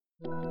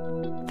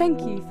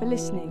Thank you for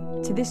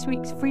listening to this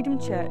week's Freedom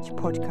Church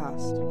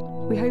podcast.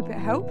 We hope it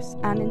helps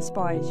and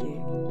inspires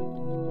you.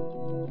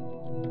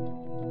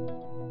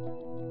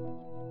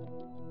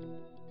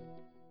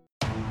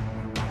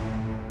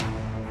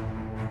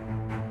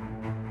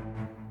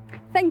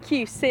 Thank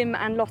you, Sim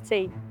and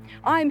Lottie.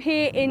 I'm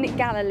here in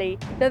Galilee,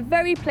 the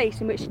very place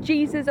in which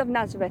Jesus of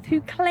Nazareth,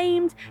 who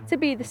claimed to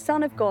be the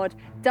Son of God,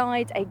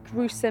 died a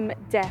gruesome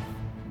death.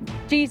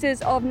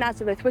 Jesus of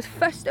Nazareth was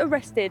first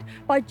arrested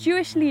by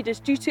Jewish leaders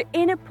due to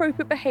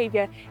inappropriate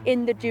behaviour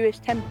in the Jewish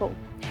temple.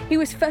 He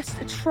was first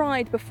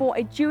tried before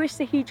a Jewish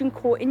Sanhedrin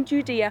court in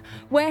Judea,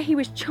 where he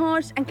was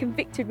charged and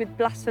convicted with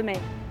blasphemy.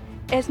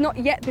 It has not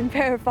yet been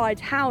verified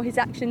how his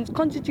actions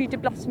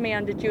constituted blasphemy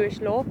under Jewish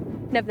law.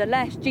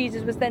 Nevertheless,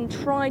 Jesus was then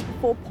tried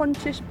before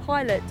Pontius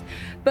Pilate,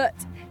 but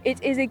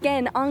it is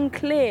again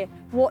unclear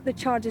what the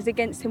charges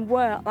against him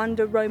were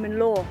under Roman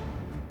law.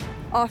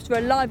 After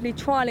a lively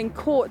trial in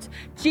court,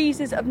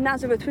 Jesus of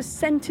Nazareth was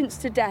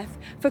sentenced to death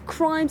for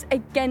crimes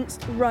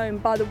against Rome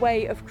by the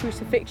way of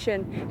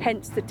crucifixion,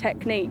 hence the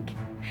technique.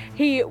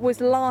 He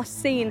was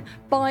last seen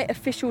by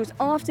officials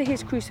after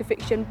his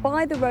crucifixion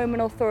by the Roman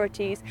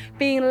authorities,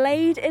 being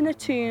laid in a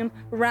tomb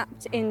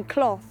wrapped in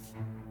cloth.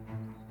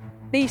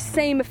 These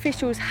same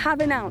officials have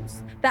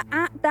announced that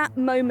at that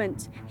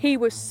moment he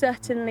was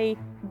certainly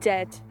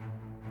dead.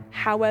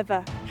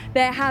 However,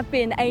 there have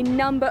been a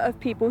number of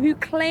people who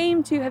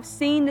claim to have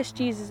seen this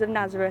Jesus of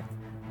Nazareth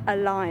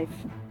alive.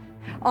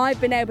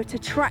 I've been able to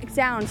track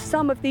down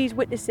some of these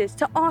witnesses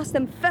to ask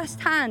them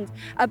firsthand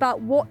about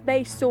what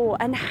they saw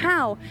and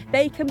how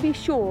they can be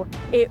sure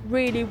it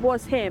really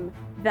was him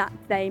that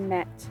they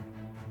met.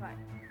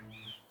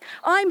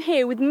 I'm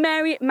here with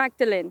Mary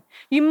Magdalene.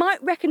 You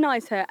might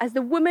recognise her as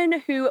the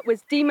woman who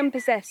was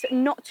demon-possessed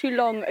not too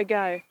long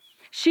ago.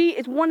 She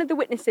is one of the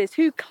witnesses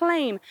who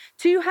claim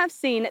to have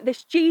seen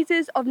this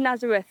Jesus of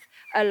Nazareth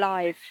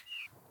alive.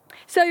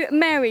 So,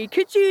 Mary,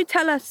 could you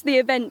tell us the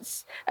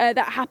events that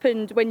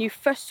happened when you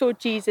first saw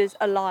Jesus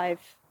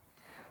alive?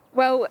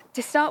 Well,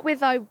 to start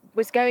with, I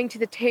was going to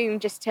the tomb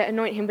just to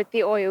anoint him with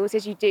the oils,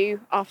 as you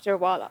do after a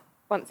while,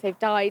 once they've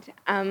died.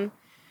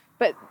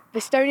 But the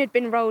stone had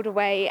been rolled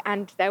away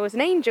and there was an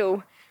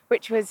angel,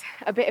 which was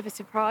a bit of a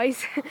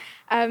surprise.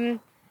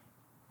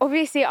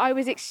 Obviously, I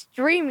was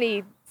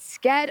extremely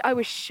scared. I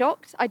was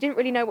shocked. I didn't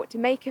really know what to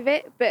make of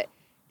it, but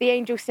the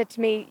angel said to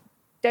me,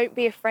 "Don't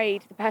be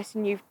afraid. The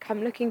person you've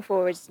come looking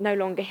for is no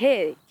longer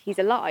here. He's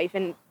alive."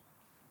 And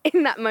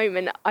in that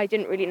moment, I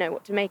didn't really know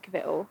what to make of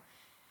it all.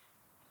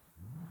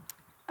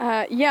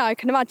 Yeah, I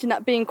can imagine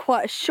that being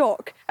quite a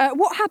shock.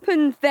 What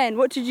happened then?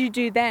 What did you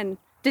do then?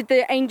 Did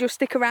the angel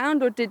stick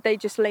around or did they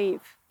just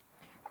leave?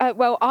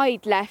 Well,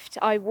 I'd left.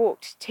 I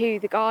walked to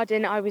the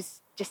garden. I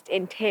was just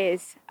in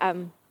tears.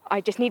 I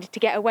just needed to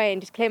get away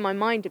and just clear my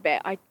mind a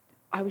bit.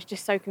 I was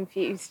just so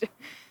confused.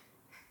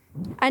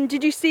 And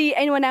did you see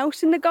anyone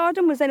else in the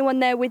garden? Was anyone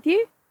there with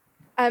you?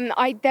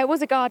 There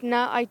was a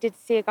gardener. I did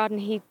see a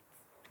gardener. He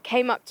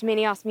came up to me and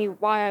he asked me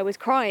why I was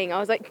crying. I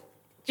was like,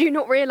 "Do you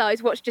not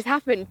realise what's just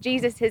happened?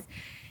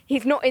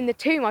 He's not in the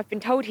tomb. I've been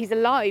told he's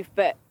alive,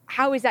 but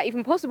how is that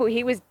even possible?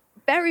 He was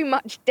very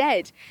much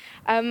dead."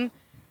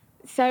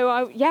 So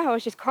I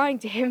was just crying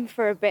to him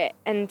for a bit,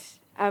 and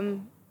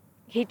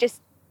he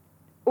just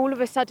all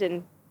of a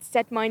sudden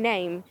said my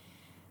name,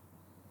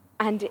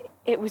 and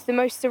it was the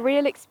most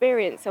surreal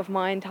experience of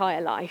my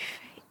entire life.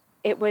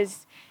 It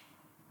was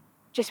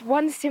just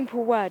one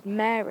simple word,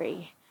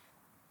 Mary,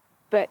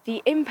 but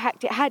the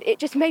impact it had, it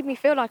just made me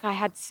feel like I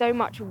had so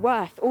much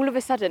worth. All of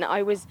a sudden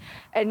I was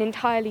an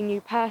entirely new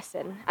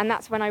person, and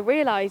that's when I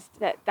realised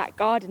that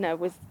gardener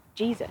was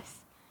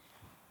Jesus.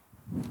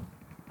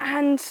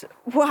 And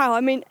wow,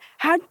 I mean,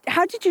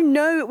 how did you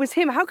know it was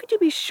him? How could you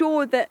be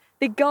sure that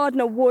the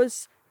gardener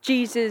was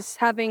Jesus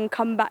having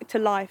come back to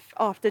life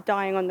after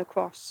dying on the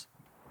cross?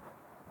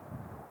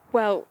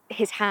 Well,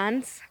 his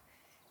hands.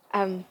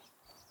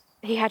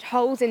 He had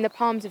holes in the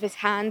palms of his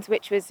hands,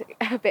 which was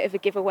a bit of a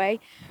giveaway.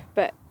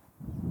 But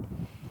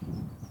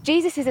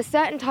Jesus is a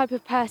certain type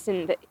of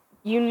person that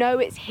you know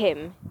it's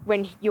him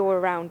when you're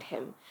around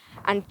him.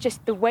 And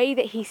just the way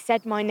that he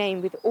said my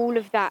name with all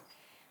of that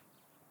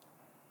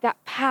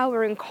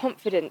power and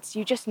confidence,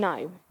 you just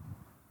know.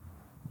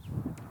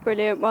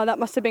 Brilliant. Well, that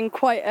must have been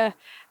quite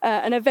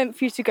an event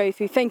for you to go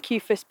through. Thank you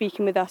for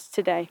speaking with us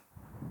today.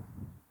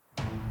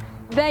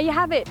 There you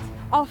have it,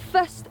 our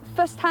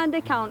first-hand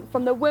account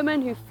from the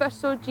woman who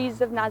first saw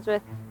Jesus of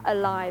Nazareth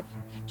alive.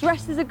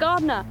 Dressed as a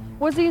gardener,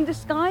 was he in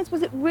disguise?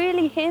 Was it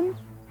really him?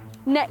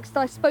 Next,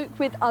 I spoke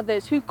with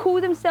others who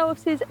call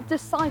themselves his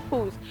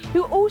disciples,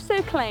 who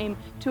also claim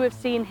to have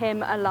seen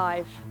him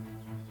alive.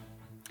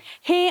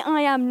 Here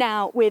I am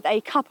now with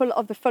a couple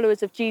of the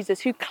followers of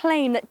Jesus who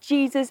claim that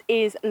Jesus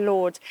is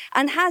Lord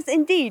and has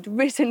indeed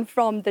risen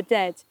from the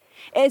dead.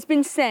 It has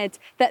been said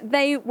that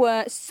they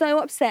were so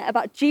upset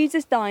about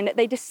Jesus dying that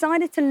they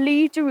decided to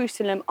leave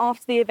Jerusalem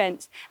after the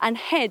events and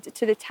head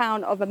to the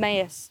town of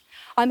Emmaus.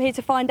 I'm here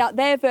to find out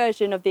their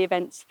version of the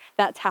events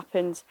that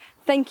happened.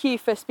 Thank you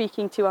for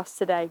speaking to us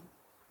today.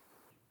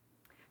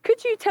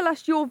 Could you tell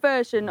us your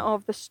version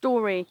of the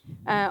story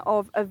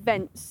of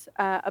events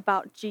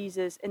about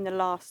Jesus in the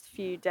last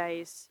few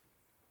days?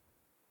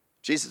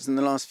 Jesus in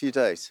the last few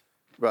days.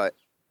 Right.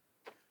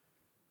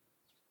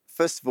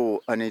 First of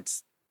all, I need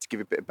to give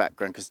you a bit of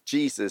background because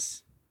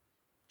Jesus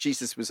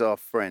was our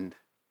friend.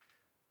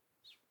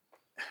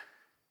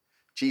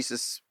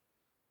 Jesus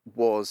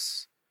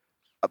was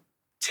a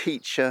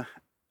teacher,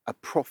 a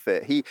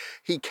prophet.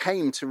 He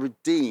came to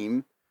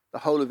redeem the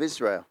whole of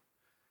Israel.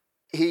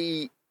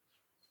 He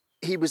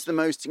was the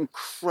most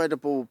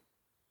incredible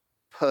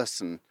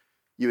person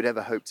you would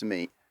ever hope to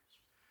meet.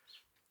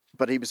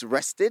 But he was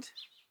arrested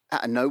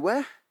out of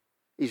nowhere.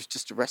 He was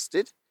just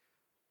arrested.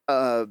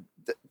 The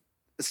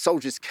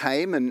soldiers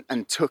came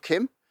and took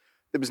him.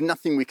 There was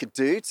nothing we could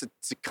do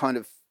to kind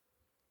of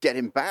get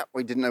him back.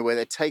 We didn't know where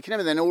they'd taken him.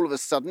 And then all of a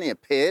sudden he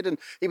appeared and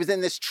he was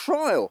in this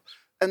trial.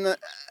 And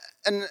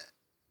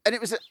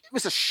it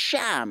was a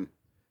sham.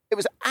 It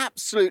was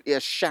absolutely a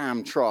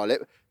sham trial.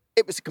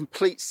 It was a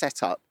complete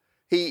setup.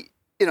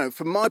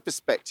 From my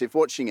perspective,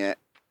 watching it,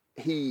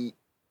 he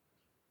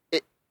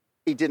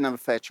didn't have a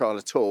fair trial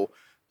at all.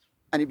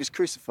 And he was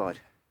crucified.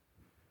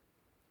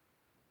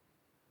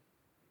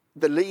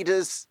 The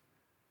leaders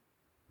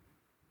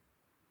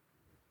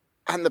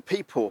and the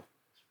people,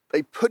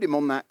 they put him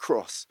on that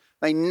cross.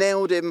 They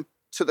nailed him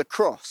to the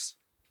cross.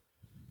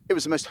 It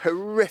was the most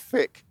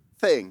horrific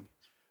thing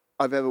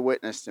I've ever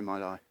witnessed in my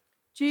life.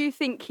 Do you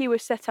think he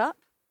was set up?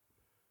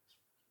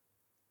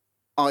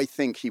 I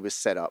think he was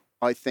set up.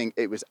 I think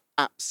it was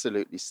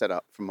absolutely set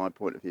up from my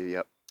point of view.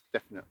 Yep,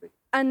 definitely.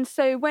 And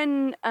so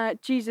when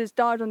Jesus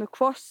died on the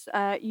cross,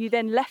 you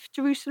then left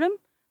Jerusalem.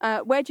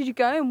 Where did you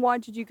go and why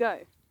did you go?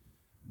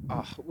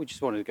 We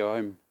just wanted to go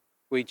home.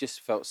 We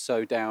just felt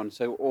so down,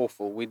 so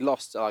awful. We'd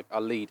lost our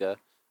leader,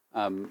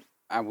 and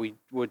we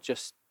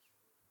just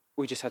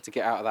had to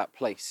get out of that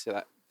place,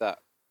 that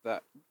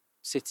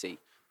city,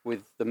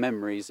 with the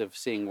memories of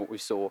seeing what we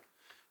saw.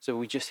 So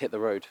we just hit the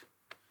road.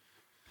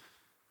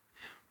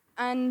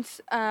 And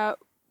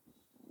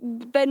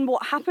then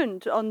what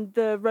happened on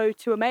the road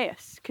to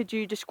Emmaus? Could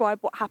you describe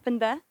what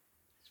happened there?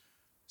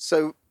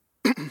 So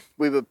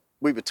we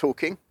were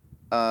talking.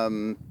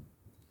 We're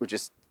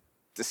just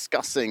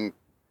discussing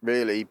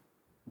really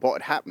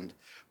what had happened.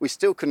 We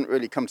still couldn't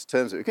really come to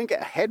terms with it. We couldn't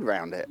get a head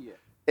around it. Yeah.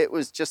 It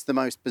was just the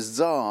most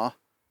bizarre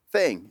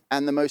thing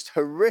and the most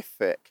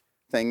horrific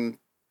thing.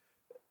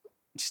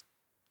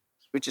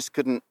 We just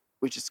couldn't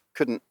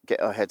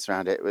get our heads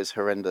around it. It was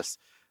horrendous.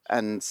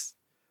 And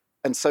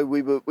so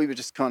we were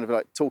just kind of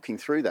like talking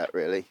through that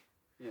really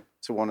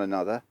to one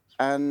another.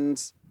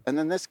 And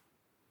then this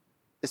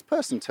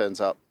person turns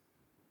up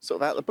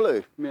sort of out of the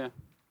blue. Yeah.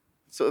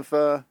 Sort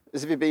of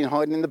as if he'd been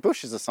hiding in the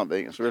bushes or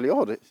something. It's really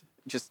odd. It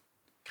just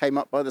came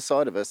up by the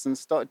side of us and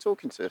started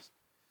talking to us.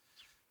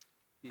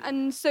 Yeah.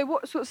 And so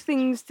what sorts of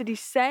things did he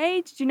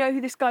say? Did you know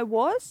who this guy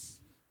was?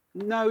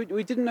 No,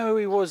 we didn't know who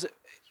he was.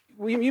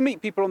 You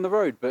meet people on the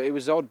road, but it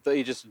was odd that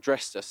he just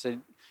addressed us. So,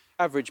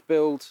 average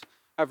build,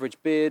 average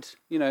beard,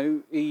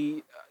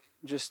 he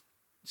just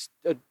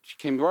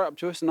came right up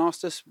to us and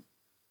asked us,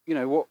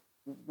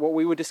 what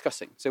we were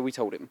discussing. So we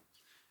told him.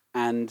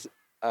 And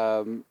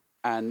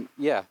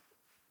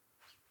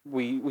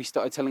we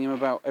started telling him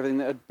about everything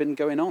that had been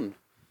going on.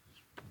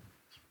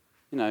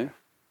 So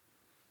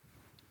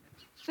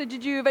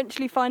did you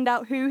eventually find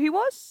out who he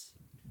was?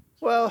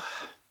 Well,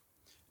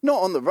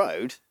 not on the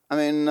road. I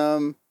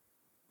mean,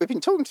 we've been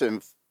talking to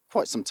him for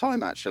quite some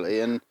time, actually,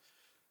 and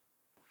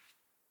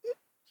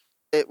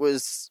it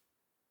was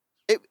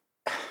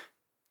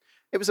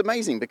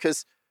amazing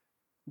because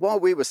while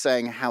we were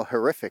saying how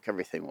horrific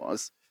everything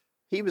was,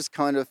 he was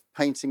kind of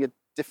painting a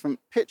different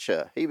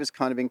picture. He was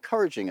kind of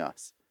encouraging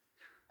us.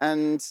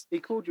 And he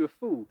called you a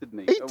fool, didn't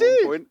he? He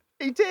did.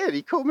 He did.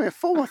 He called me a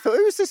fool. I thought,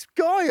 who's this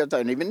guy? I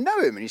don't even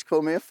know him, and he's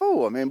called me a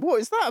fool. I mean, what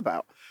is that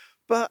about?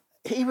 But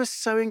he was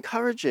so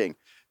encouraging,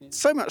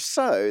 so much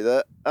so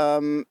that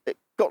it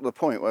got to the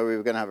point where we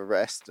were going to have a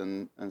rest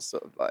and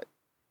sort of like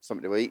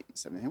something to eat and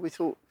something. We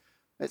thought,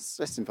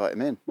 let's invite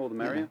him in. More the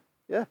merrier.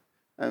 Yeah.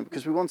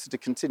 Because we wanted to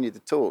continue the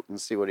talk and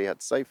see what he had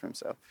to say for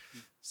himself.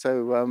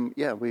 So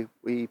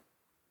we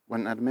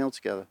went and had a meal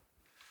together.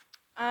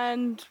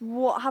 And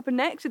what happened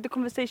next? Did the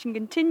conversation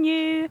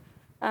continue?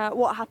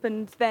 What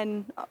happened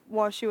then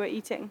whilst you were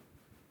eating?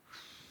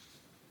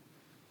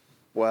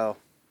 Well,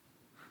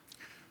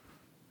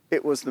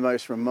 it was the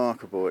most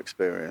remarkable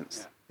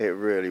experience. Yeah. It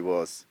really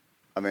was.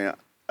 I mean,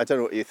 I don't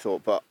know what you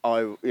thought, but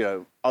I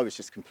was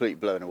just completely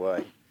blown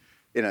away.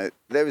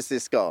 There was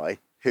this guy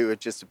who had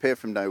just appeared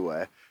from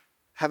nowhere,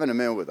 having a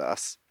meal with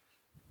us,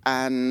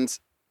 and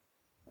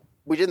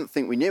we didn't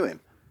think we knew him.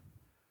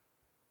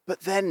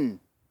 But then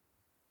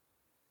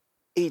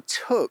he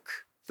took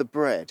the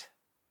bread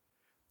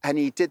and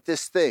he did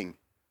this thing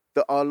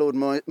that our Lord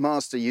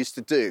Master used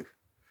to do.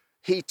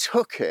 He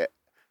took it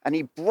and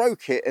he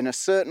broke it in a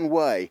certain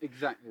way.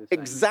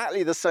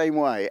 Exactly the same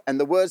way. And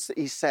the words that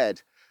he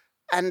said,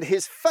 and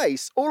his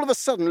face all of a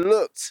sudden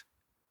looked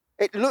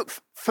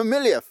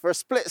familiar for a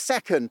split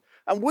second.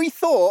 And we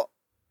thought,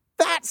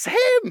 that's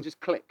him. It just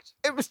clicked.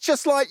 It was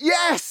just like,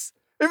 yes,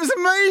 it was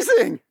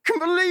amazing.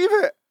 Couldn't believe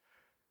it.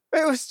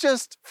 It was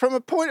just, from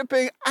a point of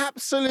being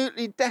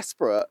absolutely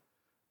desperate,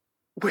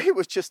 we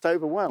were just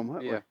overwhelmed,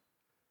 weren't we?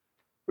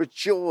 With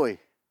joy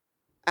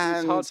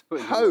and hard to put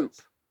into hope.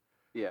 words.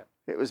 Yeah.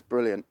 It was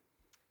brilliant.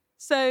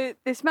 So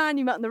this man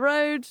you met on the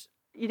road,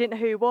 you didn't know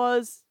who he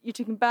was, you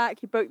took him back,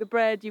 he broke the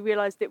bread, you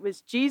realised it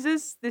was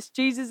Jesus, this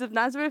Jesus of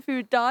Nazareth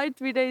who died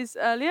 3 days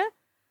earlier?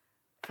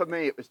 For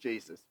me, it was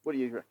Jesus. What do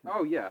you reckon?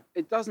 Oh, yeah.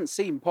 It doesn't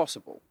seem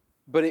possible,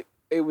 but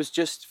it was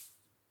just,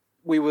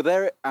 we were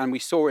there and we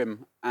saw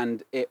him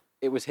and it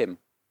was him.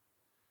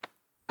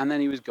 And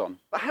then he was gone.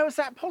 But how is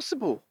that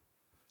possible?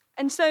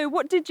 And so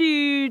what did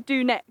you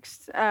do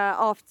next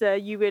after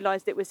you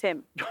realised it was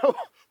him? What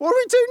do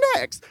we do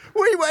next?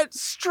 We went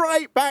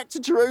straight back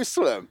to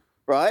Jerusalem,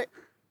 right?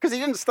 Because he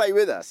didn't stay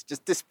with us,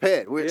 just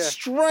disappeared. We went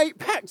straight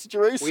back to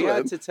Jerusalem We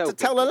had to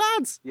tell the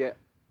lads.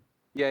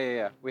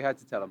 Yeah. We had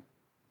to tell them.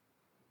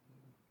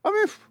 I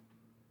mean,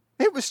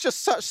 it was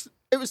just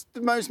it was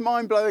the most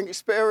mind-blowing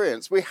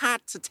experience. We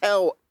had to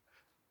tell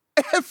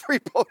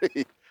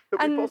everybody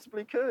that we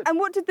possibly could. And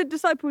what did the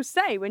disciples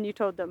say when you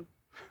told them?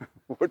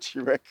 What do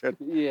you reckon?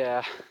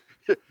 Yeah.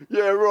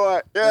 Yeah,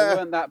 right, yeah.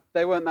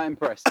 They weren't that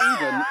impressed.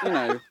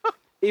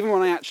 Even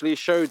when I actually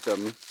showed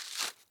them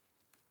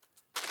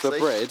the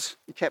bread,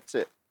 You kept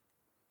it.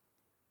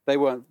 they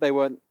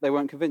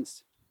weren't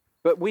convinced.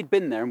 But we'd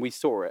been there and we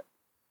saw it.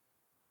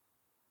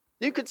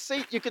 You could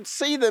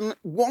see them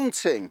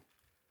wanting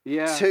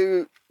Yeah.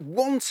 to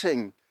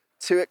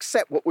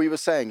accept what we were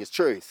saying as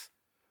truth.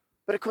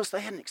 But of course they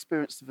hadn't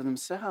experienced it for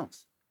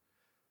themselves.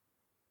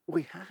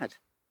 We had.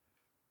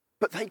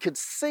 But they could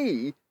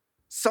see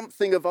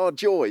something of our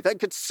joy. They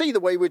could see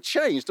the way we'd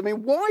changed. I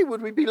mean, why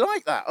would we be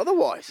like that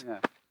otherwise? Yeah.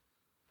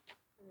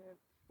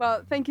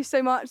 Well, thank you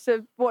so much.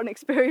 So what an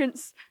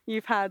experience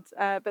you've had.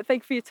 But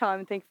thank you for your time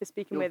and thank you for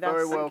speaking You're with us.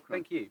 very welcome.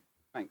 Thank you.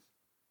 Thanks.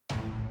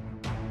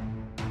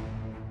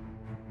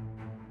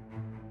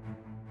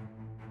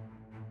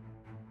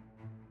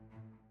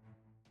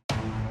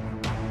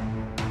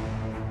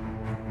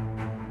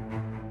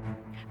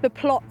 The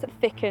plot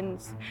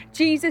thickens.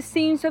 Jesus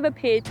seems to have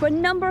appeared to a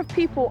number of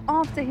people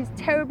after his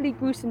terribly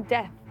gruesome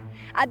death.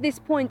 At this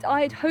point,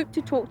 I had hoped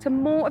to talk to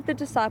more of the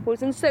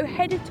disciples and so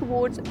headed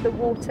towards the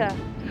water.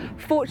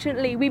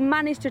 Fortunately, we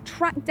managed to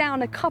track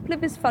down a couple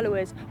of his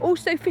followers,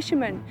 also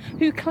fishermen,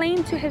 who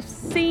claimed to have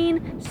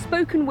seen,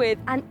 spoken with,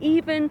 and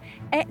even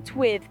ate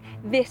with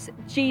this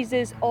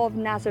Jesus of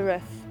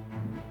Nazareth.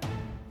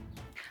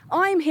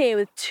 I'm here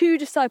with two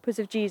disciples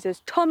of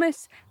Jesus,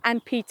 Thomas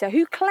and Peter,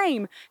 who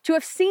claim to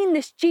have seen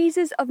this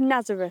Jesus of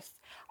Nazareth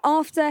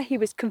after he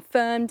was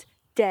confirmed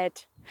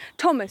dead.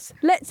 Thomas,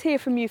 let's hear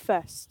from you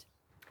first.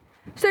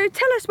 So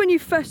tell us when you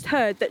first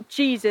heard that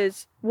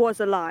Jesus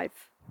was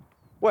alive.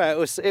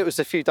 Well, it was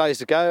a few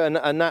days ago,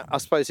 and that, I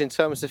suppose, in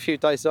terms, a few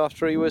days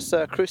after he was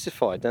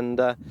crucified.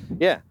 And I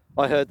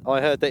heard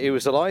that he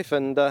was alive,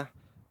 and I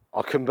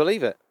couldn't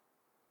believe it.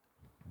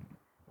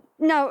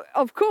 Now,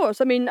 of course,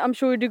 I mean, I'm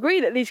sure you'd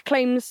agree that these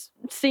claims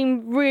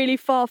seem really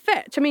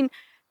far-fetched. I mean,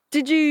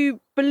 did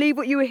you believe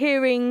what you were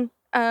hearing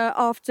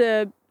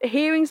after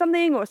hearing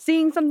something or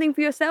seeing something for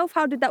yourself?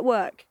 How did that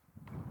work?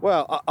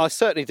 Well, I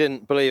certainly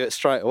didn't believe it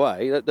straight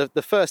away.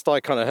 The first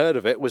I kind of heard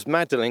of it was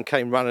Magdalene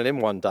came running in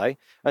one day,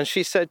 and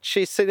she said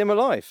she'd seen him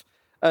alive.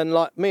 And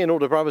like me and all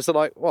the brothers are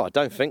like, well, I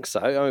don't think so.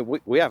 I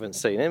mean, we haven't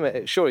seen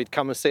him. Sure, he'd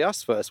come and see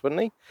us first,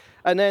 wouldn't he?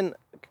 And then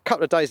a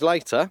couple of days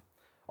later,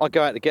 I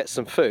go out to get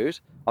some food.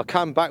 I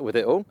come back with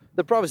it all.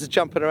 The brothers are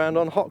jumping around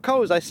on hot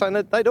coals. They're saying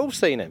that they'd all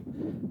seen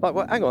him. Like,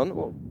 well, hang on,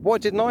 why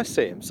didn't I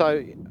see him?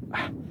 So,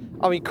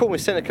 I mean, call me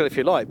cynical if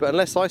you like, but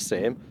unless I see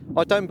him,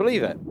 I don't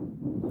believe it.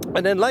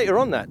 And then later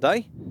on that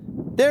day,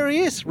 there he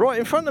is, right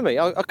in front of me.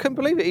 I couldn't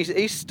believe it.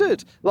 He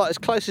stood like as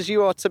close as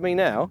you are to me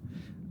now.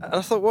 And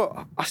I thought,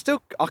 well,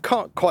 I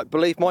can't quite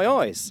believe my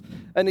eyes.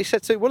 And he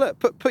said to me, well,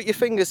 look, put your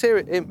fingers here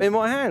in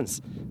my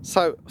hands.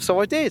 So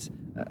I did.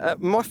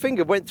 My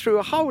finger went through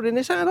a hole in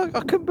his hand.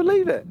 I couldn't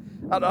believe it.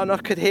 And I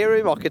could hear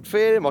him, I could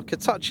feel him, I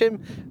could touch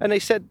him. And he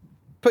said,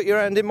 put your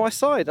hand in my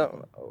side.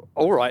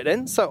 All right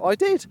then. So I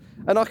did.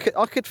 And I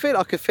could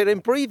feel him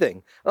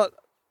breathing.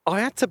 I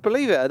had to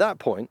believe it at that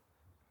point.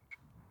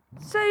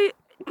 So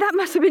that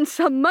must have been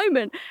some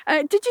moment.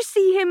 Did you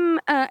see him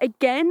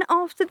again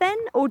after then,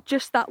 or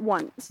just that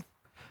once?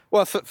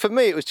 Well, for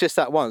me, it was just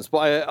that once,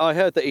 but I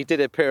heard that he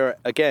did appear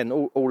again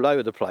all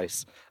over the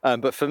place.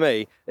 But for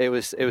me, it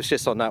was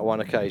just on that one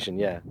occasion,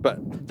 yeah.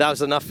 But that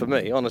was enough for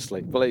me,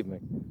 honestly, believe me.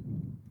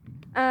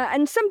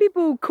 And some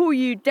people call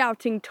you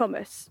Doubting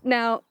Thomas.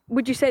 Now,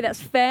 would you say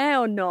that's fair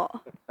or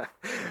not?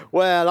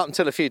 Well, up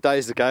until a few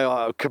days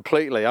ago,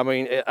 completely. I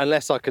mean,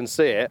 unless I can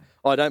see it,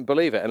 I don't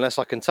believe it. Unless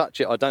I can touch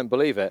it, I don't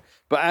believe it.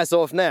 But as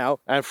of now,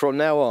 and from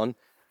now on,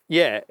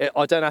 yeah,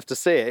 I don't have to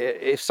see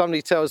it. If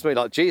somebody tells me,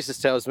 like Jesus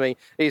tells me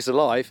he's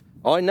alive,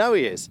 I know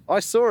he is. I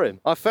saw him,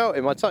 I felt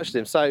him, I touched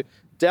him. So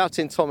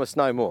Doubting Thomas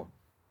no more.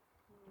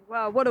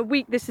 Wow, what a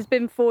week this has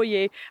been for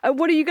you.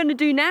 What are you going to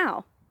do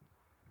now?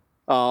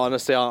 Oh,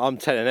 honestly, I'm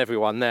telling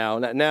everyone now.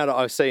 Now that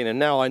I've seen him,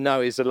 now I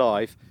know he's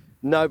alive.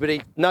 Nobody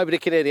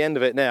can hear the end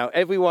of it now.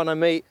 Everyone I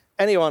meet,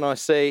 anyone I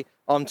see,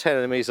 I'm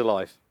telling him he's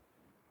alive.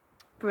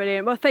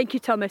 Brilliant. Well, thank you,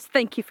 Thomas.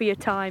 Thank you for your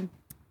time.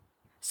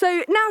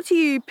 So now to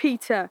you,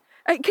 Peter.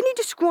 Can you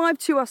describe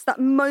to us that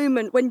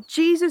moment when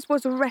Jesus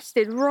was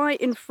arrested right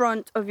in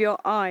front of your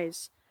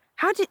eyes?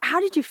 How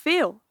did you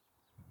feel?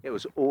 It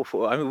was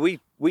awful. I mean,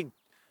 we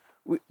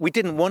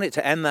didn't want it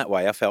to end that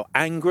way. I felt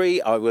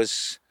angry. I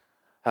was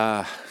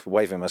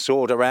waving my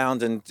sword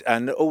around,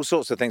 and all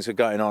sorts of things were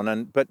going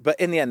on. But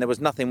in the end, there was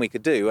nothing we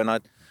could do,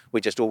 and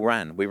we just all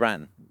ran. We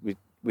ran.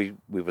 We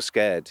were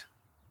scared,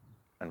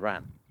 and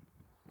ran.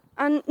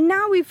 And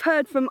now we've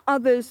heard from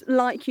others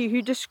like you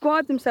who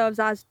describe themselves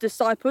as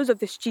disciples of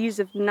this Jesus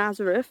of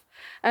Nazareth,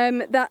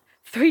 that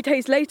 3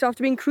 days later,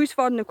 after being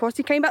crucified on the cross,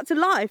 he came back to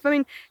life. I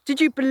mean, did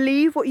you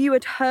believe what you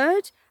had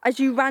heard as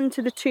you ran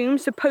to the tomb,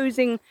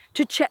 supposing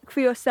to check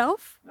for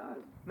yourself?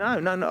 No,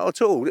 not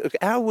at all.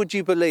 How would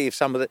you believe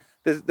some of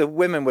the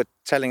women were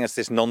telling us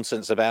this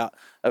nonsense about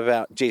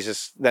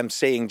Jesus, them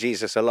seeing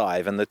Jesus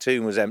alive, and the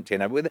tomb was empty?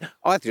 And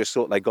I just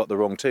thought they got the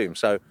wrong tomb.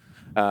 So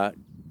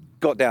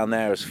got down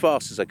there as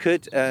fast as I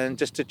could, and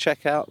just to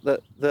check out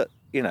that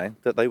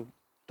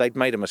they'd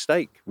made a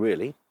mistake.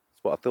 Really,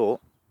 that's what I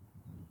thought.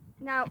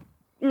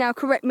 Now,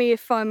 correct me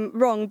if I'm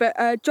wrong,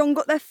 but John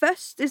got there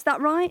first. Is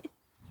that right?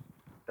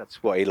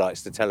 That's what he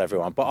likes to tell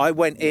everyone. But I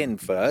went in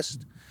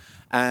first,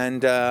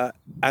 and the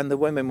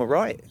women were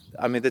right.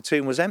 I mean, the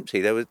tomb was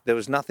empty. There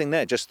was nothing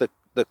there, just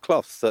the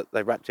cloth that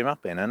they wrapped him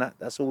up in, and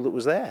that's all that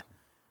was there.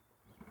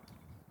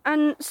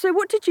 And so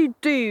what did you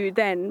do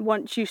then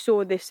once you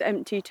saw this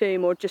empty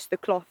tomb, or just the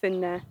cloth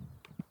in there?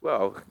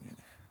 Well,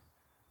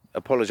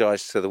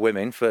 apologise to the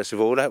women first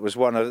of all. That was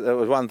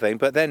one thing.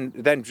 But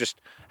then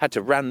just had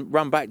to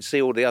run back to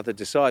see all the other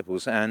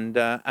disciples and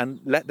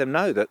let them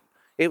know that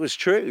it was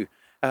true.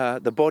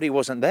 The body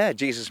wasn't there.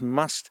 Jesus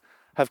must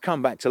have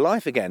come back to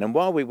life again. And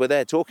while we were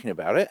there talking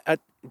about it,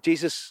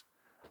 Jesus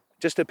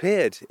just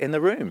appeared in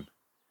the room.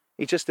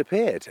 He just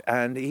appeared,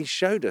 and he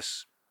showed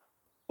us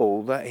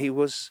all that he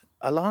was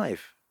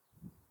alive.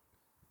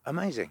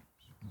 Amazing.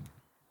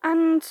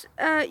 And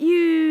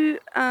you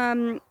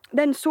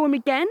then saw him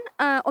again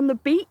on the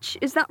beach,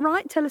 is that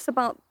right? Tell us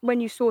about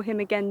when you saw him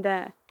again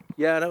there.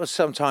 Yeah, that was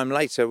some time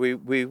later.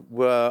 We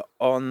were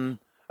on,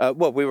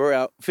 we were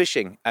out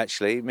fishing,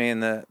 actually. Me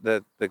and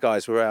the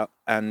guys were out,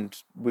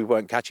 and we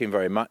weren't catching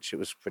very much. It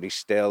was pretty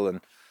still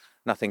and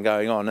nothing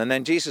going on. And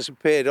then Jesus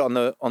appeared on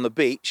the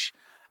beach,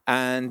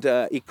 and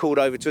he called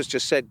over to us,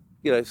 just said,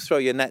 throw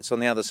your nets on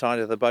the other side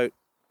of the boat.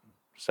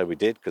 So we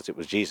did, because it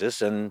was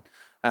Jesus, and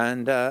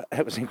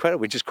it was incredible.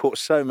 We just caught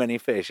so many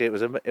fish. It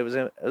was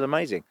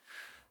amazing.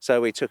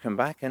 So we took them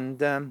back, and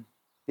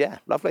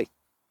lovely.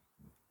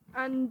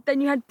 And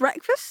then you had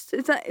breakfast.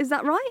 Is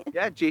that right?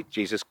 Yeah,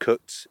 Jesus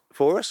cooked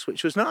for us,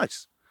 which was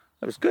nice.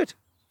 It was good.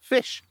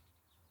 Fish.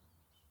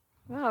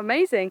 Wow,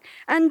 amazing.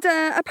 And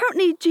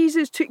apparently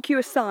Jesus took you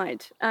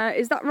aside.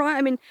 Is that right?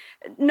 I mean,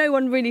 no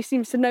one really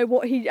seems to know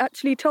what he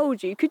actually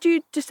told you. Could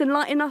you just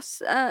enlighten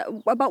us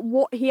about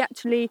what he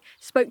actually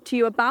spoke to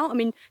you about? I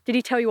mean, did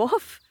he tell you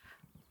off?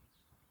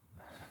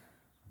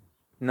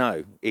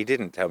 No, he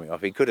didn't tell me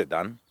off. He could have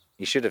done.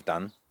 He should have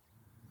done.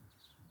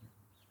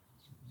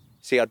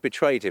 See, I'd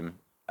betrayed him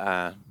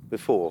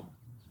before,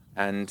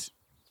 but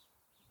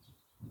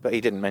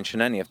he didn't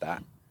mention any of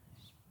that.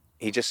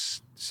 He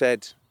just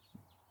said,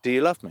 "Do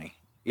you love me?"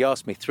 He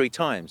asked me 3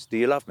 times, "Do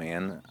you love me?"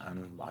 And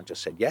I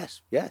just said,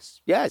 "Yes,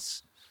 yes,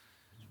 yes."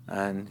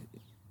 And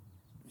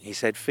he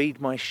said, "Feed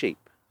my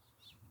sheep."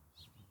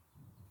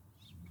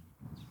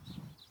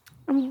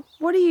 And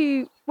what do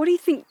you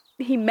think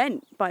he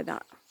meant by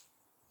that?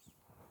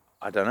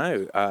 I don't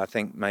know. I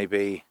think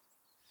maybe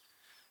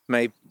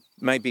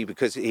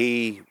because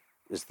he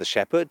is the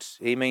shepherd,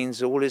 he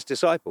means all his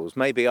disciples.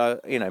 Maybe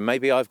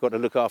I've got to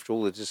look after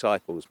all the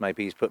disciples.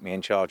 Maybe he's put me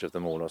in charge of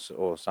them all,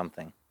 or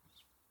something.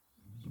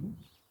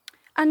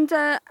 And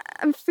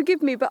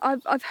forgive me, but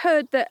I've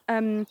heard that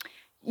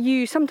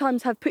you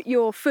sometimes have put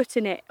your foot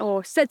in it,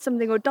 or said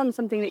something, or done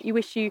something that you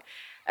wish you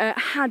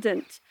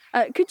hadn't.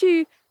 Could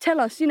you tell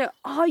us?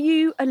 Are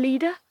you a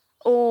leader,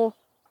 or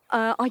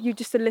are you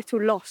just a little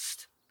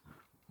lost?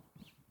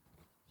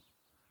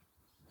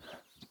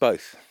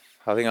 Both.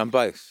 I think I'm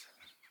both.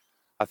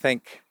 I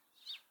think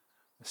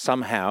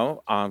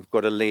somehow I've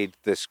got to lead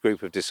this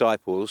group of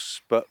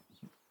disciples, but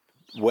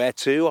where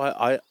to?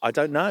 I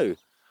don't know.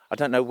 I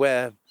don't know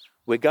where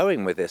we're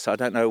going with this. I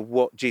don't know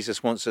what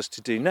Jesus wants us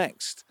to do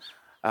next.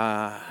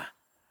 We're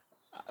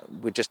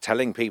just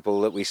telling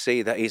people that we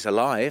see that he's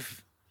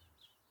alive.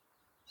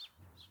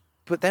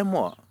 But then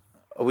what?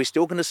 Are we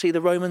still going to see the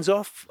Romans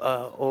off?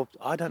 Or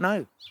I don't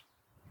know.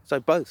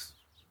 So both.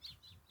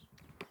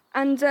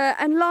 And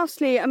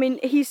lastly, I mean,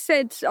 he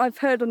said, I've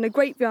heard on the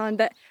grapevine,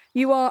 that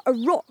you are a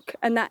rock,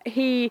 and that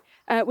he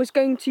was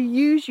going to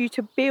use you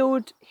to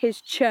build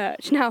his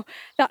church. Now,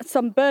 that's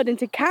some burden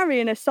to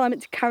carry, an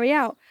assignment to carry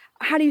out.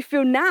 How do you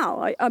feel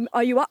now?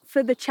 Are you up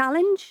for the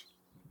challenge?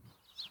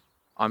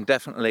 I'm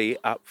definitely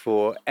up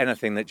for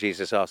anything that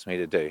Jesus asked me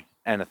to do,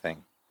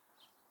 anything.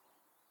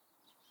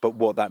 But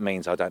what that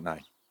means, I don't know.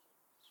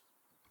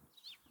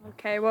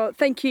 Okay, well,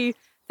 thank you.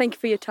 Thank you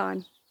for your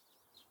time.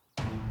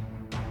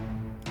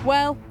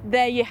 Well,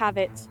 there you have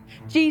it.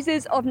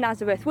 Jesus of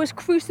Nazareth was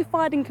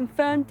crucified and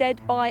confirmed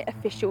dead by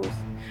officials.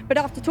 But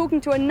after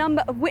talking to a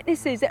number of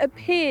witnesses, it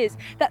appears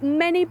that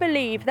many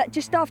believe that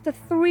just after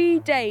 3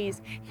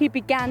 days, he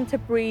began to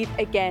breathe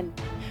again.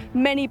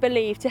 Many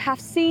believe to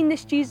have seen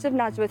this Jesus of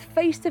Nazareth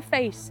face to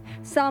face,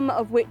 some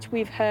of which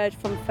we've heard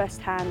from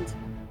firsthand.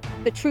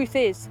 The truth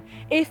is,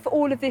 if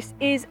all of this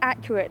is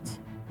accurate,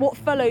 what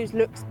follows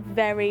looks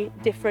very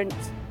different.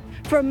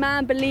 For a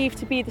man believed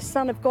to be the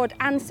Son of God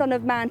and Son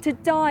of Man to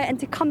die and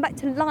to come back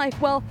to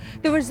life, well,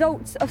 the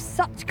results of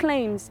such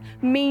claims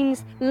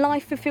means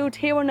life fulfilled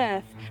here on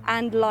earth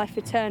and life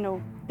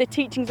eternal. The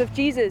teachings of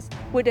Jesus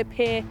would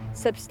appear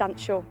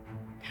substantial.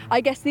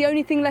 I guess the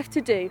only thing left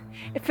to do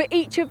for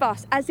each of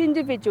us as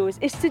individuals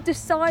is to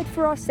decide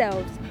for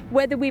ourselves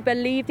whether we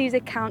believe these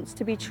accounts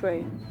to be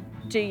true.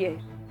 Do you?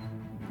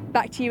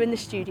 Back to you in the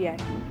studio.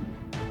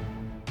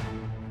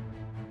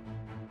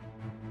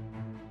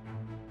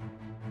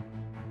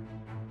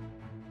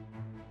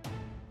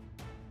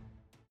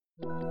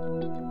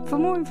 For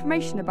more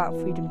information about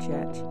Freedom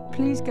Church,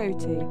 please go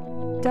to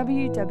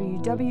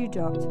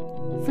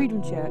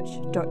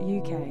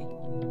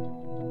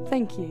www.freedomchurch.uk.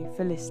 Thank you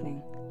for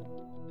listening.